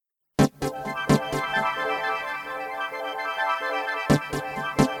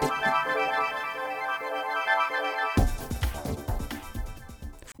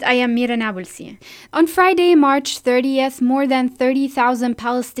I am Mira Nabulsi. On Friday, March 30th, more than 30,000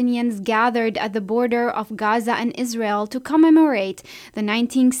 Palestinians gathered at the border of Gaza and Israel to commemorate the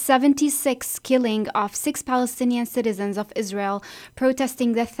 1976 killing of 6 Palestinian citizens of Israel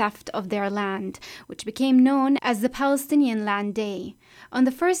protesting the theft of their land, which became known as the Palestinian Land Day. On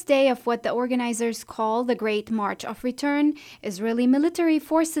the first day of what the organizers call the Great March of Return, Israeli military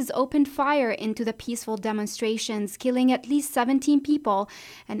forces opened fire into the peaceful demonstrations, killing at least 17 people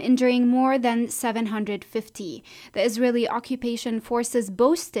and injuring more than 750. The Israeli occupation forces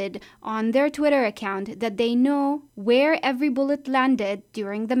boasted on their Twitter account that they know where every bullet landed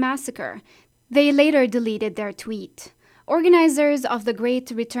during the massacre. They later deleted their tweet. Organizers of the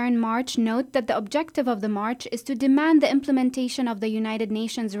Great Return March note that the objective of the march is to demand the implementation of the United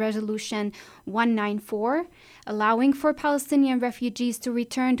Nations Resolution 194, allowing for Palestinian refugees to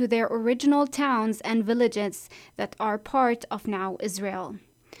return to their original towns and villages that are part of now Israel.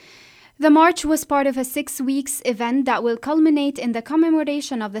 The march was part of a 6-week event that will culminate in the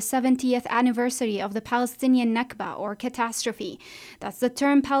commemoration of the 70th anniversary of the Palestinian Nakba, or catastrophe. That's the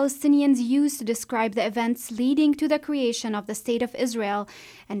term Palestinians use to describe the events leading to the creation of the State of Israel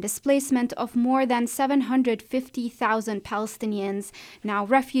and displacement of more than 750,000 Palestinians, now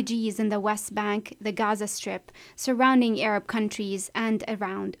refugees in the West Bank, the Gaza Strip, surrounding Arab countries, and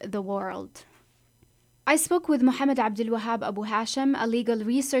around the world. I spoke with Mohamad Abu Hashem, a legal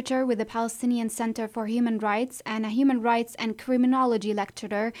researcher with the Palestinian Center for Human Rights and a human rights and criminology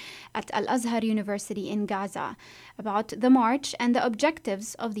lecturer at Al-Azhar University in Gaza, about the march and the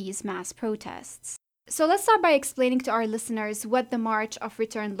objectives of these mass protests. So let's start by explaining to our listeners what the March of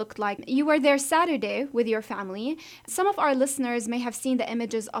Return looked like. You were there Saturday with your family. Some of our listeners may have seen the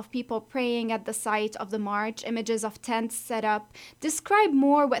images of people praying at the site of the march, images of tents set up. Describe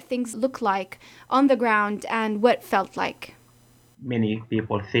more what things look like on the ground and what felt like. Many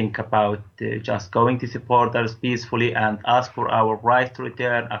people think about just going to the borders peacefully and ask for our right to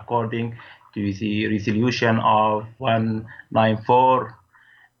return according to the resolution of 194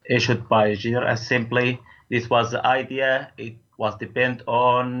 issued by General Assembly. This was the idea. It was depend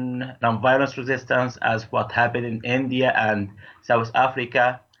on non-violence resistance, as what happened in India and South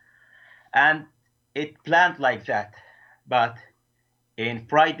Africa, and it planned like that. But in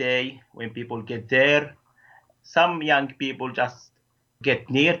Friday, when people get there, some young people just get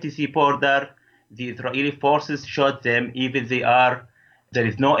near to the border. The Israeli forces shot them, even there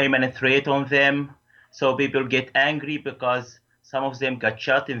is no imminent threat on them. So people get angry because some of them got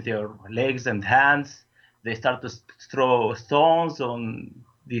shot in their legs and hands. They start to throw stones on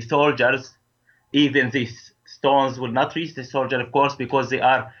the soldiers. Even these stones will not reach the soldier, of course, because they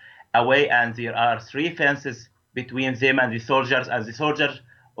are away and there are 3 fences between them and the soldiers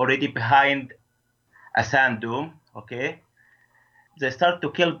already behind a sand dune, okay? They start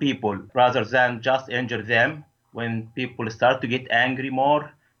to kill people rather than just injure them. When people start to get angry more,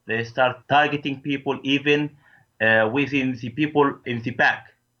 they start targeting people even within the people in the back,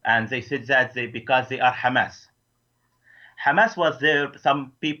 and they said that because they are Hamas. Hamas was there,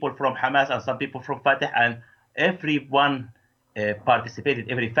 some people from Hamas and some people from Fatah, and everyone participated,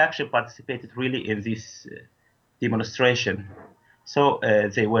 every faction participated really in this demonstration. So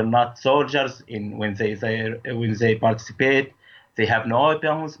they were not soldiers when they participate. They have no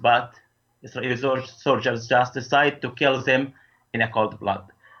weapons, but Israeli soldiers just decide to kill them in a cold blood.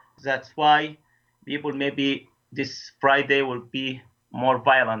 That's why people maybe this Friday will be more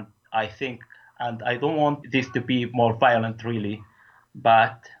violent, I think, and I don't want this to be more violent really,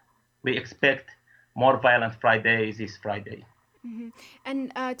 but we expect more violent Friday this Friday. Mm-hmm.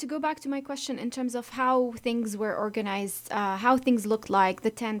 And to go back to my question in terms of how things were organized, how things looked like,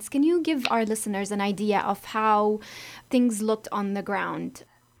 the tents, can you give our listeners an idea of how things looked on the ground?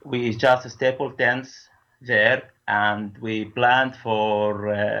 We just stapled tents there, and we planned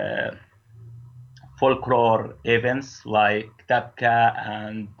for folklore events like tabka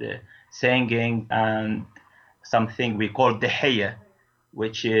and singing and something we call dehaya,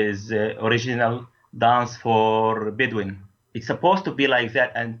 which is original dance for Bedouin. It's supposed to be like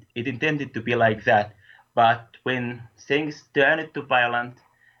that, and it intended to be like that. But when things turned to violent,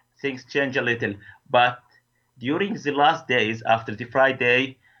 things change a little. But during the last days after the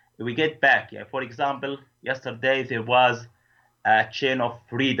Friday, we get back. For example, yesterday there was a chain of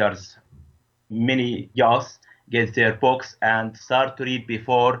readers. Many youths get their books and start to read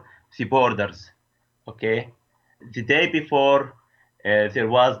before the borders. Okay, the day before there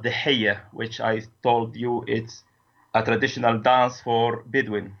was the Hayya, which I told you it's a traditional dance for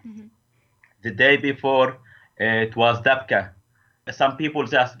Bedouin. Mm-hmm. The day before it was Dabka. Some people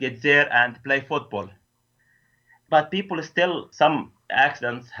just get there and play football. But people still, some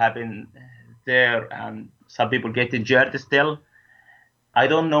accidents happen there and some people get injured still. I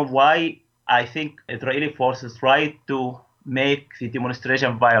don't know why. I think Israeli forces try to make the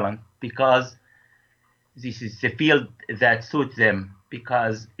demonstration violent because this is the field that suits them.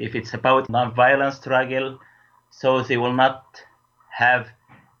 Because if it's about non-violent struggle, so they will not have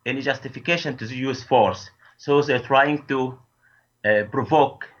any justification to use force. So they're trying to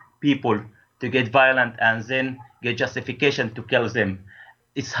provoke people to get violent and then get justification to kill them.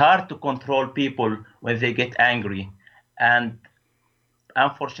 It's hard to control people when they get angry. And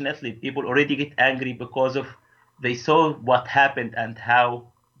unfortunately, people already get angry because of they saw what happened and how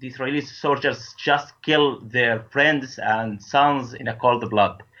the Israeli soldiers just kill their friends and sons in a cold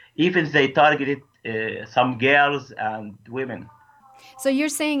blood. Even they targeted some girls and women. So you're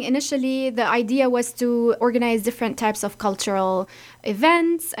saying initially the idea was to organize different types of cultural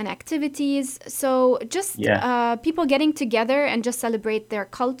events and activities. So just people getting together and just celebrate their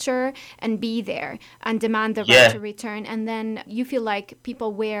culture and be there and demand the right to return. And then you feel like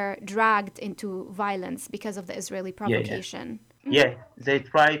people were dragged into violence because of the Israeli provocation. Yeah, they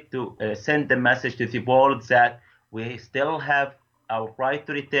try to send the message to the world that we still have our right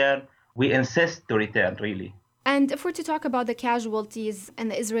to return. We insist to return, really. And if we're to talk about the casualties and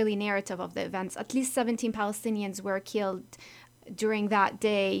the Israeli narrative of the events, at least 17 Palestinians were killed during that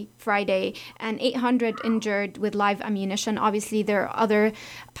day, Friday, and 800 injured with live ammunition. Obviously, there are other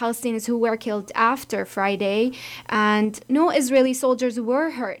Palestinians who were killed after Friday, and no Israeli soldiers were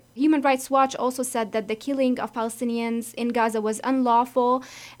hurt. Human Rights Watch also said that the killing of Palestinians in Gaza was unlawful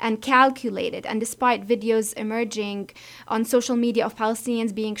and calculated. And despite videos emerging on social media of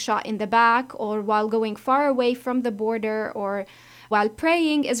Palestinians being shot in the back or while going far away from the border or while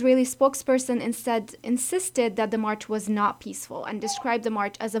praying, Israeli spokesperson instead insisted that the march was not peaceful and described the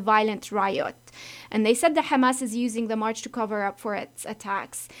march as a violent riot. And they said that Hamas is using the march to cover up for its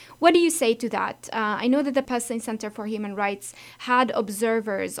attacks. What do you say to that? I know that the Palestinian Center for Human Rights had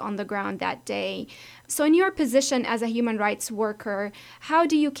observers on the ground that day. So in your position as a human rights worker, how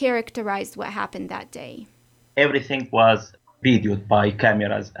do you characterize what happened that day? Everything was videoed by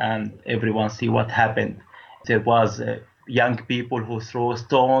cameras and everyone see what happened. There was young people who throw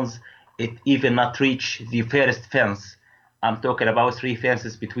stones. It even not reach the first fence. I'm talking about 3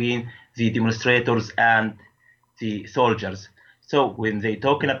 fences between the demonstrators and the soldiers. So when they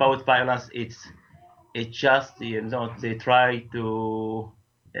talking about violence, it's just they try to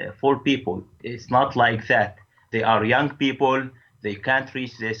fool people. It's not like that. They are young people. They can't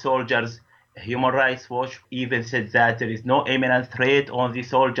reach the soldiers. Human Rights Watch even said that there is no imminent threat on the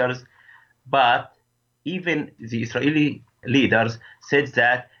soldiers, but even the Israeli leaders said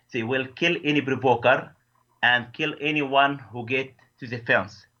that they will kill any provoker and kill anyone who get to the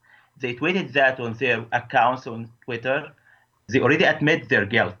fence. They tweeted that on their accounts on Twitter. They already admit their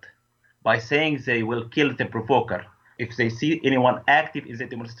guilt by saying they will kill the provoker. If they see anyone active in the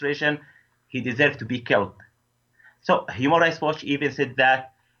demonstration, he deserves to be killed. So Human Rights Watch even said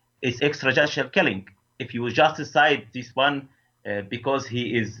that it's extrajudicial killing. If you just decide this one because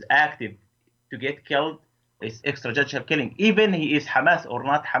he is active to get killed, it's extrajudicial killing. Even he is Hamas or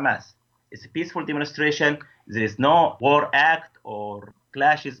not Hamas. It's a peaceful demonstration. There is no war act or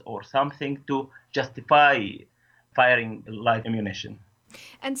clashes or something to justify firing live ammunition.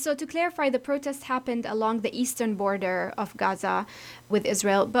 And so to clarify, the protest happened along the eastern border of Gaza with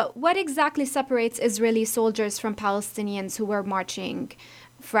Israel. But what exactly separates Israeli soldiers from Palestinians who were marching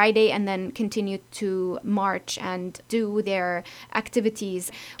Friday and then continued to march and do their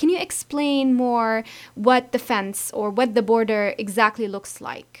activities? Can you explain more what the fence or what the border exactly looks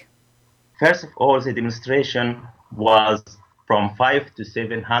like? First of all, the demonstration was from 500 to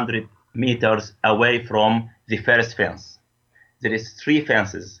 700 meters away from the first fence. There is 3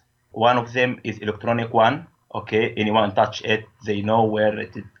 fences. One of them is electronic one. Okay, anyone touch it, they know where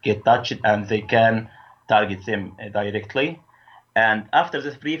it get touched and they can target them directly. And after the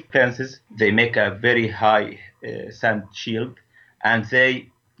 3 fences, they make a very high sand shield and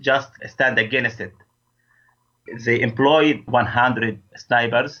they just stand against it. They employed 100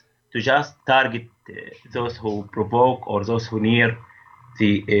 snipers to just target those who provoke or those who near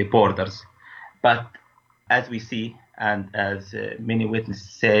the borders. But as we see, and as many witnesses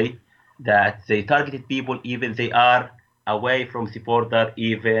say, that they targeted people even they are away from the border,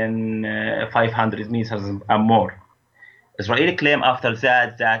 even 500 meters and more. Israeli claim after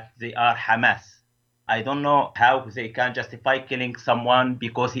that they are Hamas. I don't know how they can justify killing someone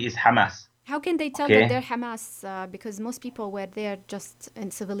because he is Hamas. How can they tell that they're Hamas? Because most people were there just in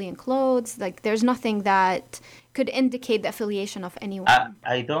civilian clothes. Like, there's nothing that could indicate the affiliation of anyone.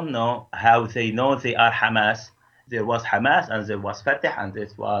 I don't know how they know they are Hamas. There was Hamas and there was Fatah and there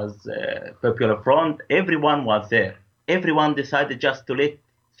was Popular Front. Everyone was there. Everyone decided just to let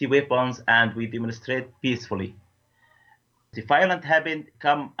the weapons and we demonstrate peacefully. The violence happened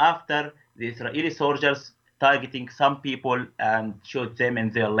come after the Israeli soldiers targeting some people and shot them in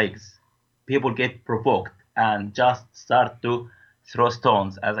their legs. People get provoked and just start to throw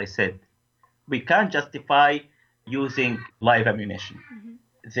stones, as I said. We can't justify using live ammunition.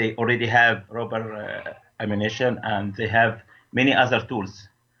 They already have rubber ammunition and they have many other tools.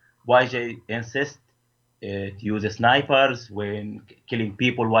 Why they insist to use snipers when killing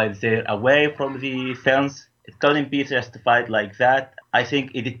people while they're away from the fence? It couldn't be justified like that. I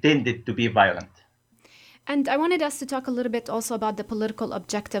think it intended to be violent. And I wanted us to talk a little bit also about the political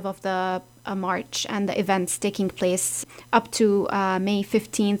objective of the march and the events taking place up to May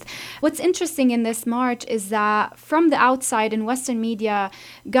 15th. What's interesting in this march is that from the outside in Western media,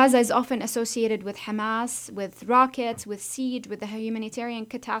 Gaza is often associated with Hamas, with rockets, with siege, with the humanitarian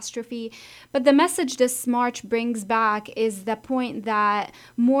catastrophe. But the message this march brings back is the point that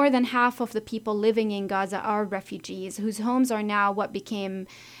more than half of the people living in Gaza are refugees whose homes are now what became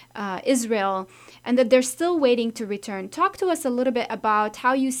Israel, and that they're still waiting to return. Talk to us a little bit about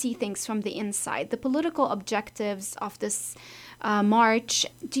how you see things from the inside, the political objectives of this march.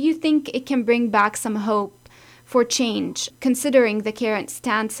 Do you think it can bring back some hope for change, considering the current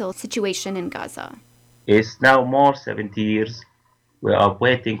standstill situation in Gaza? It's now more 70 years. We are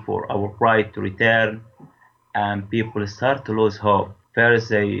waiting for our right to return, and people start to lose hope. First,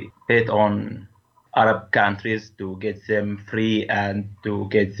 they bet on Arab countries to get them free and to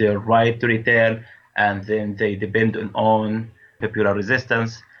get their right to return, and then they depend on popular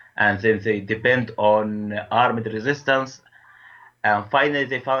resistance, and then they depend on armed resistance, and finally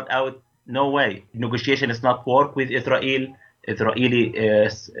they found out no way. Negotiation is not work with Israel. Israeli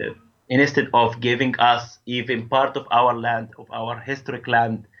is instead of giving us even part of our land, of our historic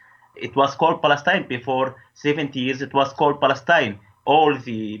land. It was called Palestine before 70 years. It was called Palestine. All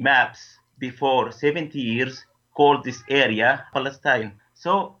the maps before 70 years called this area Palestine.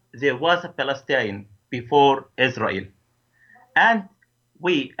 So there was a Palestine before Israel. And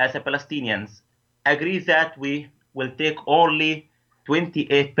we, as a Palestinians, agree that we will take only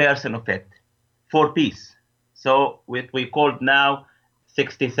 28% of it for peace. So we called now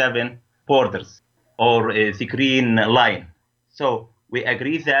 67 borders or the green line. So we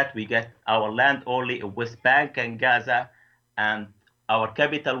agree that we get our land only in West Bank and Gaza, and our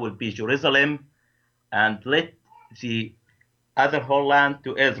capital will be Jerusalem, and let the other whole land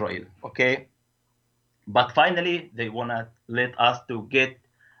to Israel, okay? But finally, they want to let us to get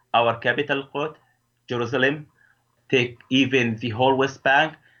our capital, quote, Jerusalem, take even the whole West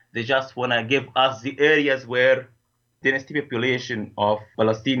Bank. They just want to give us the areas where dynasty population of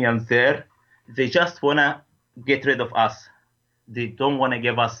Palestinians there. They just want to get rid of us. They don't want to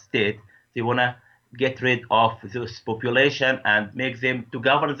give us state. They want to get rid of this population and make them to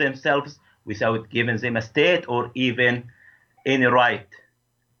govern themselves without giving them a state or even any right,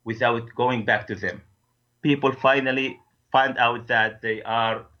 without going back to them. People finally find out that they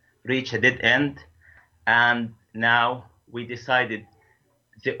are reach a dead end, and now we decided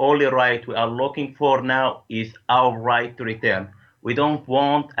the only right we are looking for now is our right to return. We don't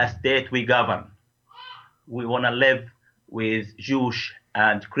want a state we govern. We want to live with Jews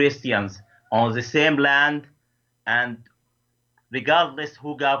and Christians on the same land, and regardless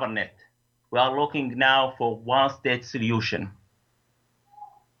who govern it. We are looking now for one state solution.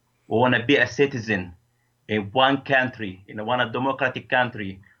 We want to be a citizen in one country, in one democratic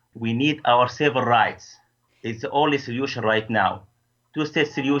country. We need our civil rights. It's the only solution right now. Two-state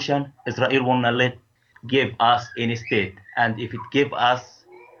solution, Israel will not give us any state. And if it give us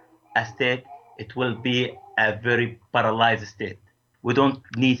a state, it will be a very paralyzed state. We don't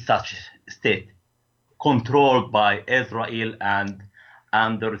need such state controlled by Israel and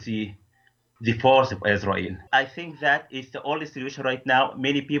under the force of Israel. I think that is the only solution right now.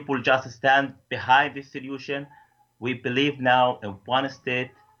 Many people just stand behind this solution. We believe now in one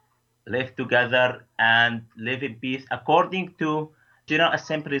state, live together and live in peace according to General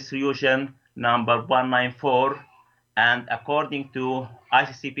Assembly Resolution number 194 and according to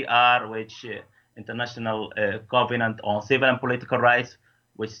ICCPR, which International Covenant on Civil and Political Rights,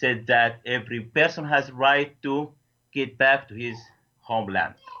 which said that every person has right to get back to his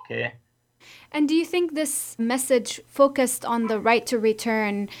homeland. Okay. And do you think this message focused on the right to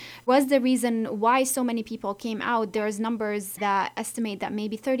return was the reason why so many people came out? There's numbers that estimate that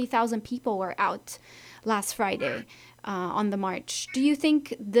maybe 30,000 people were out last Friday on the march. Do you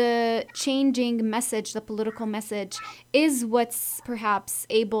think the changing message, the political message, is what's perhaps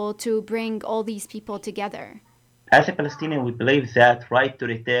able to bring all these people together? As a Palestinian, we believe that right to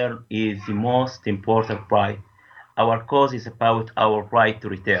return is the most important right. Our cause is about our right to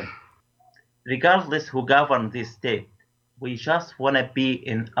return. Regardless who governs this state, we just want to be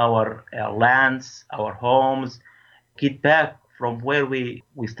in our lands, our homes, get back from where we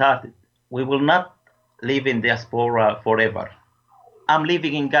started. We will not live in diaspora forever. I'm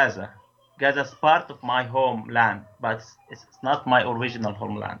living in Gaza. Gaza is part of my homeland, but it's not my original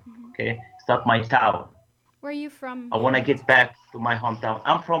homeland. Okay, it's not my town. Where are you from, I want to Hamid? get back to my hometown.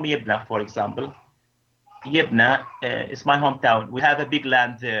 I'm from Yebna, for example. Yebna is my hometown. We have a big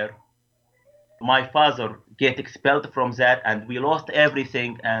land there. My father get expelled from that, and we lost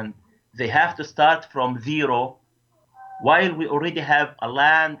everything, and they have to start from zero while we already have a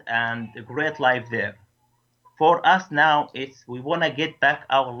land and a great life there. For us now, it's we want to get back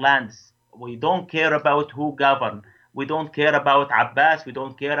our lands. We don't care about who govern. We don't care about Abbas. We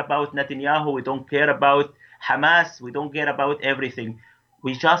don't care about Netanyahu. We don't care about Hamas. We don't care about everything.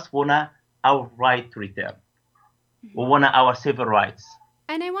 We just want our right to return. We want our civil rights.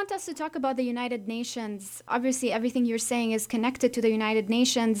 And I want us to talk about the United Nations. Obviously, everything you're saying is connected to the United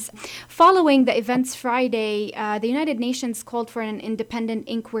Nations. Following the events Friday, the United Nations called for an independent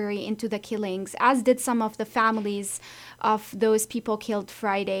inquiry into the killings, as did some of the families of those people killed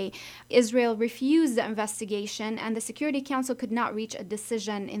Friday. Israel refused the investigation, and the Security Council could not reach a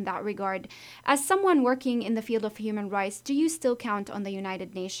decision in that regard. As someone working in the field of human rights, do you still count on the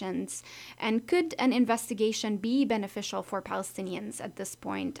United Nations? And could an investigation be beneficial for Palestinians at this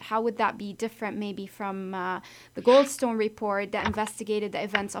point? How would that be different maybe from the Goldstone report that investigated the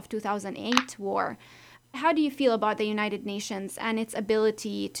events of 2008 war? How do you feel about the United Nations and its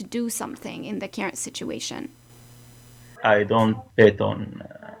ability to do something in the current situation? I don't bet on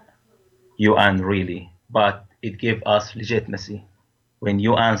UN really, but it gave us legitimacy. When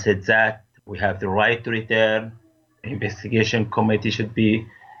UN said that we have the right to return, investigation committee should be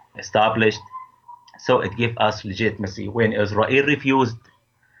established, so it gave us legitimacy. When Israel refused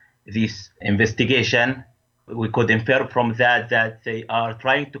this investigation, we could infer from that they are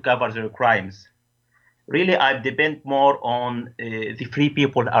trying to cover their crimes. Really, I depend more on the free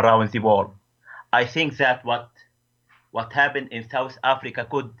people around the world. I think that what happened in South Africa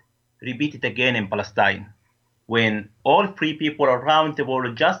could repeat it again in Palestine. When all free people around the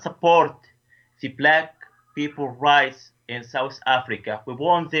world just support the black people rights in South Africa, we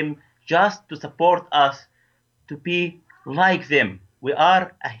want them just to support us to be like them. We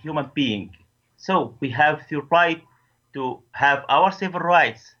are a human being. So we have the right to have our civil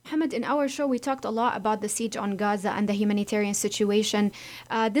rights. Mohammed, in our show, we talked a lot about the siege on Gaza and the humanitarian situation.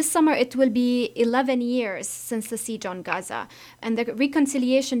 This summer, it will be 11 years since the siege on Gaza. And the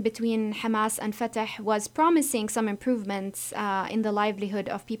reconciliation between Hamas and Fatah was promising some improvements in the livelihood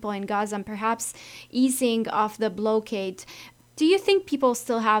of people in Gaza and perhaps easing of the blockade. Do you think people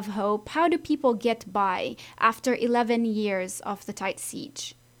still have hope? How do people get by after 11 years of the tight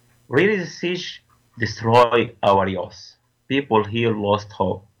siege? Really, the siege destroyed our youth. People here lost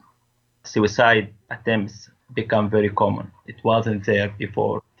hope. Suicide attempts become very common. It wasn't there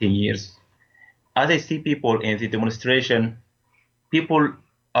before 10 years. As I see people in the demonstration, people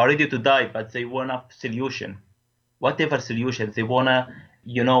are ready to die, but they want a solution. Whatever solution, they want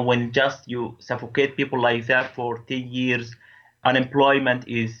to, when just you suffocate people like that for 10 years, unemployment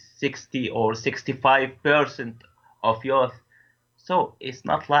is 60 or 65% of youth. So it's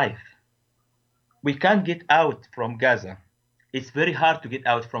not life. We can't get out from Gaza. It's very hard to get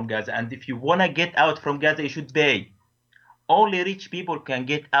out from Gaza. And if you want to get out from Gaza, you should pay. Only rich people can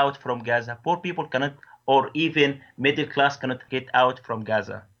get out from Gaza. Poor people cannot, or even middle class cannot get out from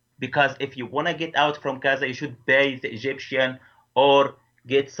Gaza. Because if you want to get out from Gaza, you should pay the Egyptian or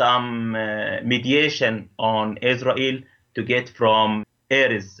get some mediation on Israel to get from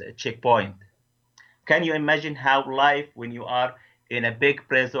Erez checkpoint. Can you imagine how life when you are in a big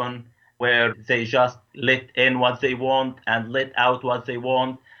prison where they just let in what they want and let out what they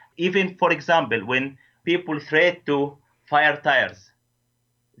want? Even, for example, when people threat to fire tires,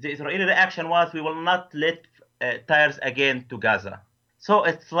 the Israeli reaction was, we will not let tires again to Gaza. So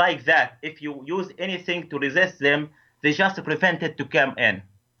it's like that. If you use anything to resist them, they just prevent it to come in.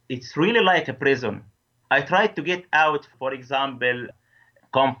 It's really like a prison. I tried to get out, for example,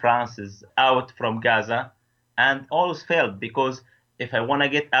 conferences out from Gaza, and always failed because if I want to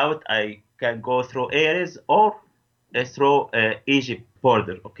get out, I can go through Erez or through Egypt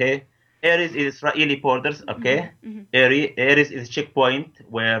border. Okay, Erez is Israeli borders. Okay, Erez is checkpoint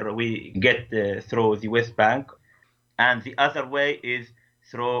where we get through the West Bank, and the other way is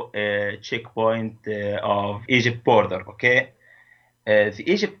through a checkpoint of Egypt border. Okay, the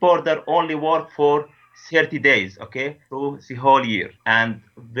Egypt border only work for 30 days, okay, through the whole year. And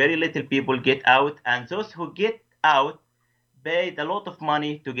very little people get out. And those who get out paid a lot of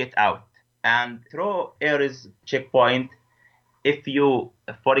money to get out. And through Ares checkpoint, if you,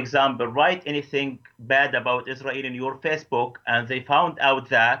 for example, write anything bad about Israel in your Facebook and they found out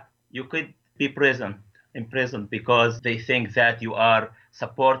that, you could be imprisoned because they think that you are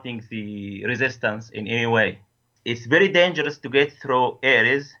supporting the resistance in any way. It's very dangerous to get through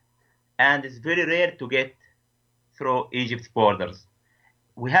Ares, and it's very rare to get through Egypt's borders.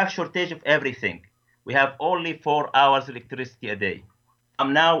 We have shortage of everything. We have only 4 hours electricity a day.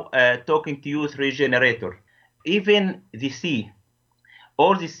 I'm now talking to you through generator. Even the sea,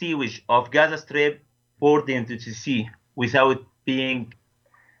 all the sewage of Gaza Strip poured into the sea without being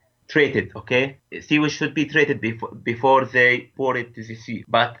treated, okay? Sewage should be treated before they pour it to the sea.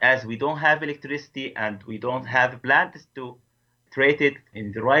 But as we don't have electricity and we don't have plants to treat it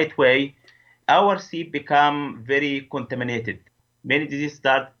in the right way, our sea become very contaminated. Many diseases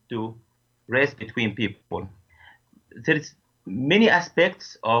start to race between people. There's many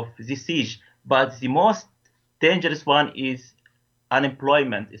aspects of the siege, but the most dangerous one is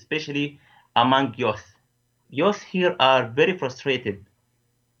unemployment, especially among youth. Youth here are very frustrated.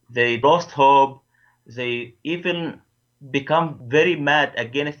 They lost hope. They even become very mad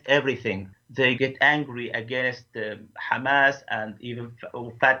against everything. They get angry against Hamas and even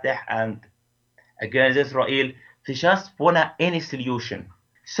Fatah and against Israel. They just want any solution.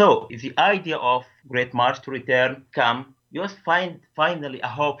 So the idea of Great March to Return come, just find finally a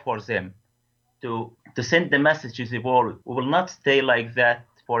hope for them to send the message to the world. We will not stay like that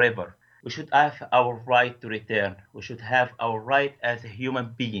forever. We should have our right to return. We should have our right as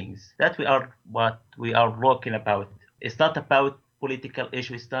human beings. That we are what we are talking about. It's not about political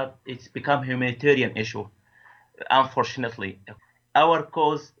issue. It's become humanitarian issue, unfortunately. Our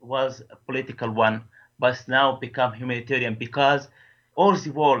cause was a political one, but it's now become humanitarian because all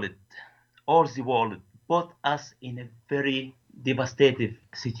the world, all the world put us in a very devastating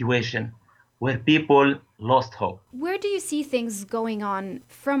situation where people lost hope. Where do you see things going on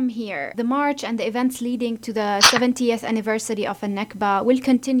from here? The march and the events leading to the 70th anniversary of Al-Nakba will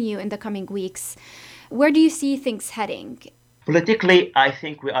continue in the coming weeks. Where do you see things heading? Politically, I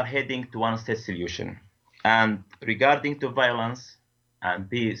think we are heading to one-state solution. And regarding to violence and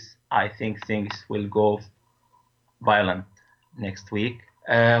peace, I think things will go violent next week.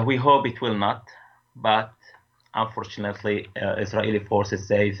 We hope it will not, but unfortunately, Israeli forces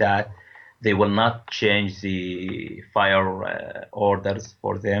say that they will not change the fire orders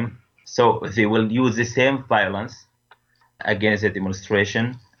for them. So they will use the same violence against the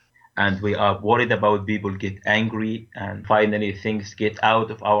demonstration. And we are worried about people get angry and finally things get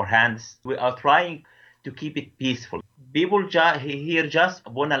out of our hands. We are trying to keep it peaceful. People here just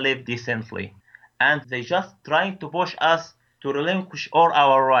want to live decently. And they just trying to push us to relinquish all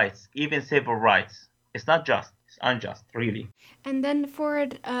our rights, even civil rights. It's not just. It's unjust, really. And then for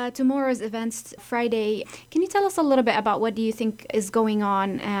tomorrow's events, Friday, can you tell us a little bit about what do you think is going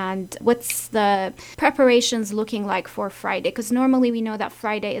on and what's the preparations looking like for Friday? Because normally we know that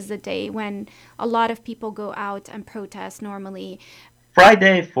Friday is the day when a lot of people go out and protest normally.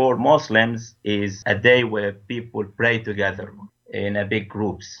 Friday for Muslims is a day where people pray together in a big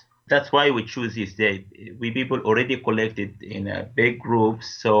groups. That's why we choose this day. We people already collected in a big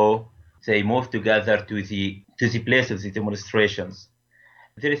groups, so they move together to the place of the demonstrations.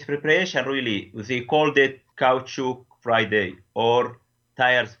 There is preparation really. They called it Caoutchouc Friday or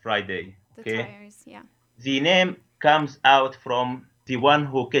Tires Friday. Okay? The tires, yeah. The name comes out from the one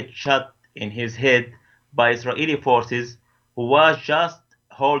who gets shot in his head by Israeli forces who was just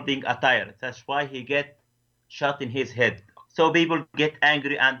holding a tire. That's why he get shot in his head. So people get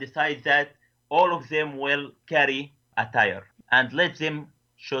angry and decide that all of them will carry a tire and let them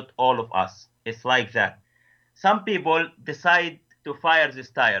shoot all of us. It's like that. Some people decide to fire these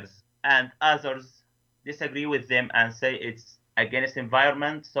tires and others disagree with them and say it's against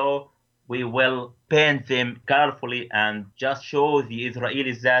environment, so we will paint them carefully and just show the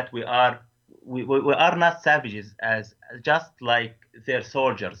Israelis that we are not savages as just like their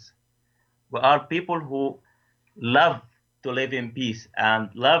soldiers. We are people who love to live in peace and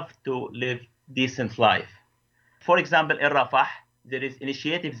love to live decent life. For example, in Rafah, there is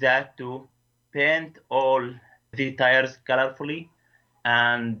initiative that to paint all the tires colorfully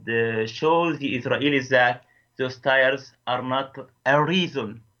and show the Israelis that those tires are not a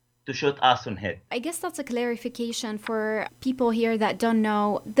reason to shoot us on head. I guess that's a clarification for people here that don't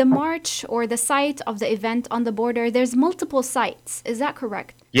know. The march or the site of the event on the border, there's multiple sites. Is that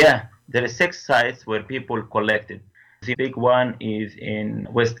correct? Yeah, there are 6 sites where people collected. The big one is in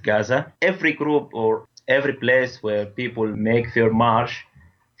West Gaza. Every group or every place where people make their march,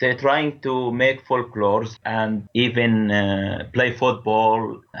 they're trying to make folklores and even play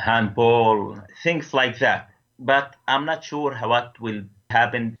football, handball, things like that. But I'm not sure what will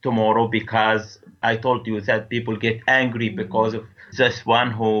happen tomorrow, because I told you that people get angry because of this one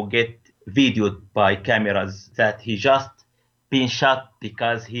who get videoed by cameras that he just been shot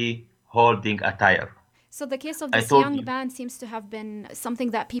because he holding a tire. So the case of I this told young you. man seems to have been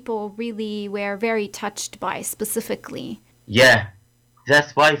something that people really were very touched by specifically. Yeah,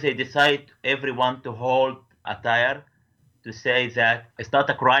 that's why they decide everyone to hold a tire, to say that it's not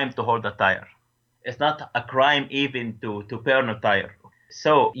a crime to hold a tire. It's not a crime even to burn a tire.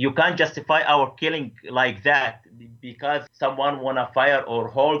 So you can't justify our killing like that because someone wanna fire or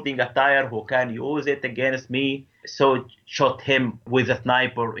holding a tire who can use it against me. So shot him with a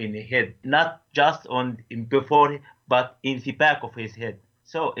sniper in the head, not just on before, but in the back of his head.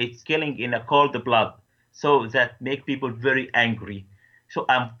 So it's killing in a cold blood. So that make people very angry. So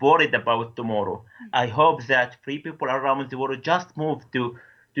I'm worried about tomorrow. I hope that free people around the world just move to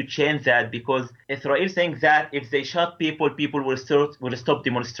change that, because Israel saying that if they shot people, people will stop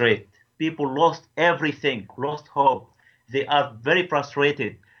demonstrate. People lost everything, lost hope. They are very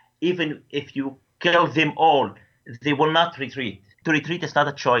frustrated. Even if you kill them all, they will not retreat. To retreat is not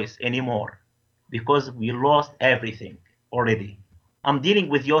a choice anymore, because we lost everything already. I'm dealing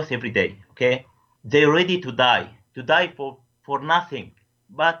with youth every day, okay? They're ready to die for nothing,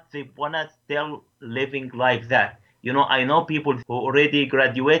 but they wanna still living like that. You know, I know people who already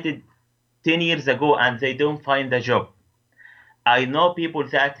graduated 10 years ago and they don't find a job. I know people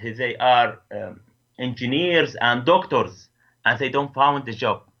that they are engineers and doctors and they don't find a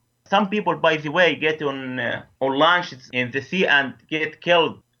job. Some people, by the way, get on lunches in the sea and get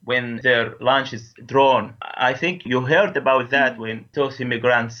killed when their lunch is drawn. I think you heard about that when those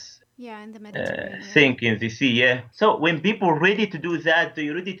immigrants Yeah, in the Mediterranean. sink in the sea. Yeah. So when people ready to do that,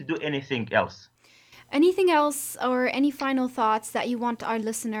 they're ready to do anything else. Anything else or any final thoughts that you want our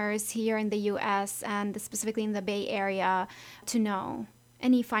listeners here in the US and specifically in the Bay Area to know?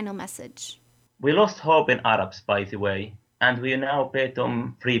 Any final message? We lost hope in Arabs, by the way, and we now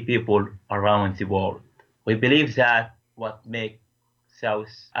become free people around the world. We believe that what makes South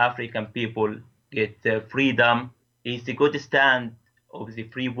African people get their freedom is the good stand of the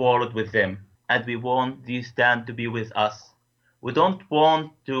free world with them, and we want this stand to be with us. We don't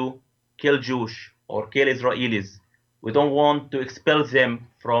want to kill Jews or kill Israelis. We don't want to expel them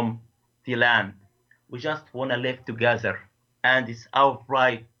from the land. We just want to live together, and it's our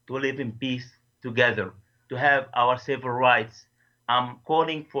right to live in peace together, to have our civil rights. I'm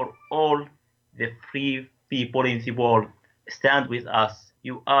calling for all the free people in the world, stand with us.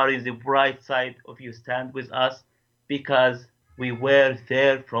 You are in the right side of you, stand with us, because we were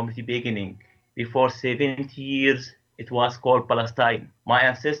there from the beginning. Before 70 years, it was called Palestine. My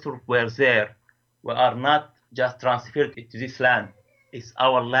ancestors were there. We are not just transferred to this land. It's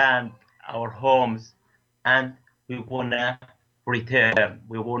our land, our homes, and we want to return.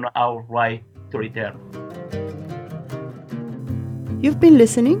 We want our right to return. You've been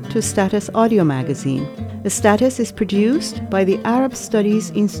listening to Status Audio Magazine. The Status is produced by the Arab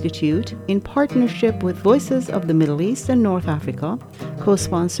Studies Institute in partnership with Voices of the Middle East and North Africa,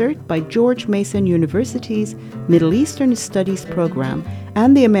 co-sponsored by George Mason University's Middle Eastern Studies program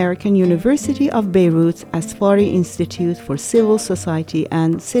and the American University of Beirut's Asfari Institute for Civil Society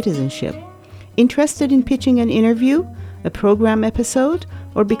and Citizenship. Interested in pitching an interview, a program episode,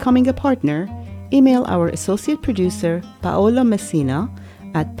 or becoming a partner? Email our associate producer, Paola Messina,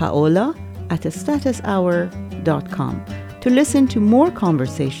 at paola@statushour.com. To listen to more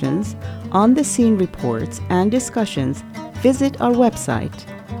conversations, on-the-scene reports, and discussions, visit our website,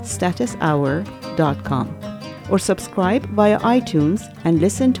 statushour.com, or subscribe via iTunes and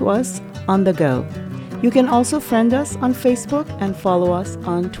listen to us on the go. You can also friend us on Facebook and follow us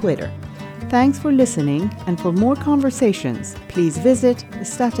on Twitter. Thanks for listening, and for more conversations, please visit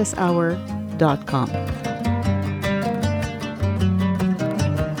statushour.com.